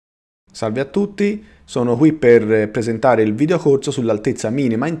Salve a tutti, sono qui per presentare il videocorso sull'altezza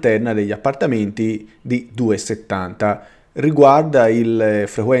minima interna degli appartamenti di 2,70. Riguarda il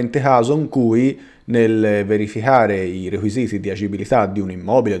frequente caso in cui nel verificare i requisiti di agibilità di un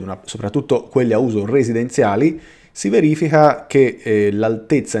immobile, soprattutto quelli a uso residenziali, si verifica che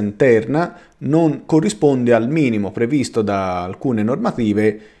l'altezza interna non corrisponde al minimo previsto da alcune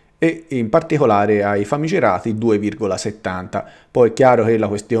normative e in particolare ai famigerati 2,70. Poi è chiaro che la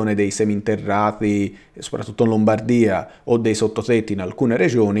questione dei seminterrati, soprattutto in Lombardia, o dei sottotetti in alcune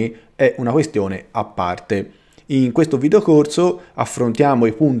regioni, è una questione a parte. In questo videocorso affrontiamo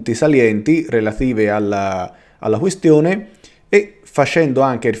i punti salienti relativi alla questione e facendo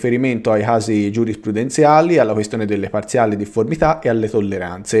anche riferimento ai casi giurisprudenziali, alla questione delle parziali difformità e alle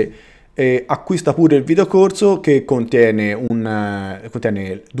tolleranze. Acquista pure il videocorso che contiene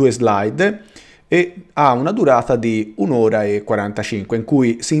 2 slide e ha una durata di 1 ora e 45 in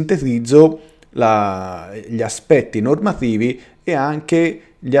cui sintetizzo gli aspetti normativi e anche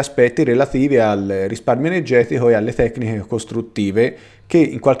gli aspetti relativi al risparmio energetico e alle tecniche costruttive che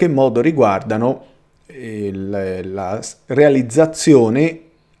in qualche modo riguardano la realizzazione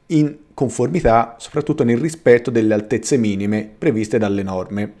in conformità, soprattutto nel rispetto delle altezze minime previste dalle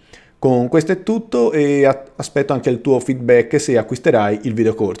norme. Con questo è tutto e aspetto anche il tuo feedback se acquisterai il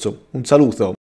videocorso. Un saluto!